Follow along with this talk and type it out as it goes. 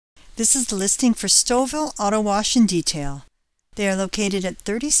This is the listing for Stouffville Auto Wash and Detail. They are located at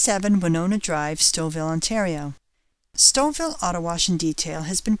 37 Winona Drive, Stouffville, Ontario. Stouffville Auto Wash and Detail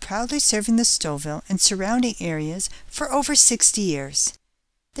has been proudly serving the Stouffville and surrounding areas for over 60 years.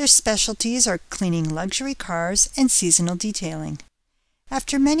 Their specialties are cleaning luxury cars and seasonal detailing.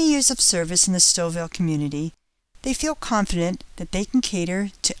 After many years of service in the Stouffville community, they feel confident that they can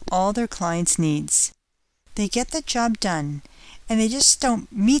cater to all their clients' needs. They get the job done, and they just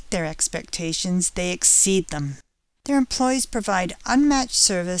don't meet their expectations, they exceed them. Their employees provide unmatched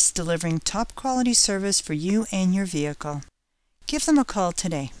service, delivering top quality service for you and your vehicle. Give them a call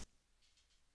today.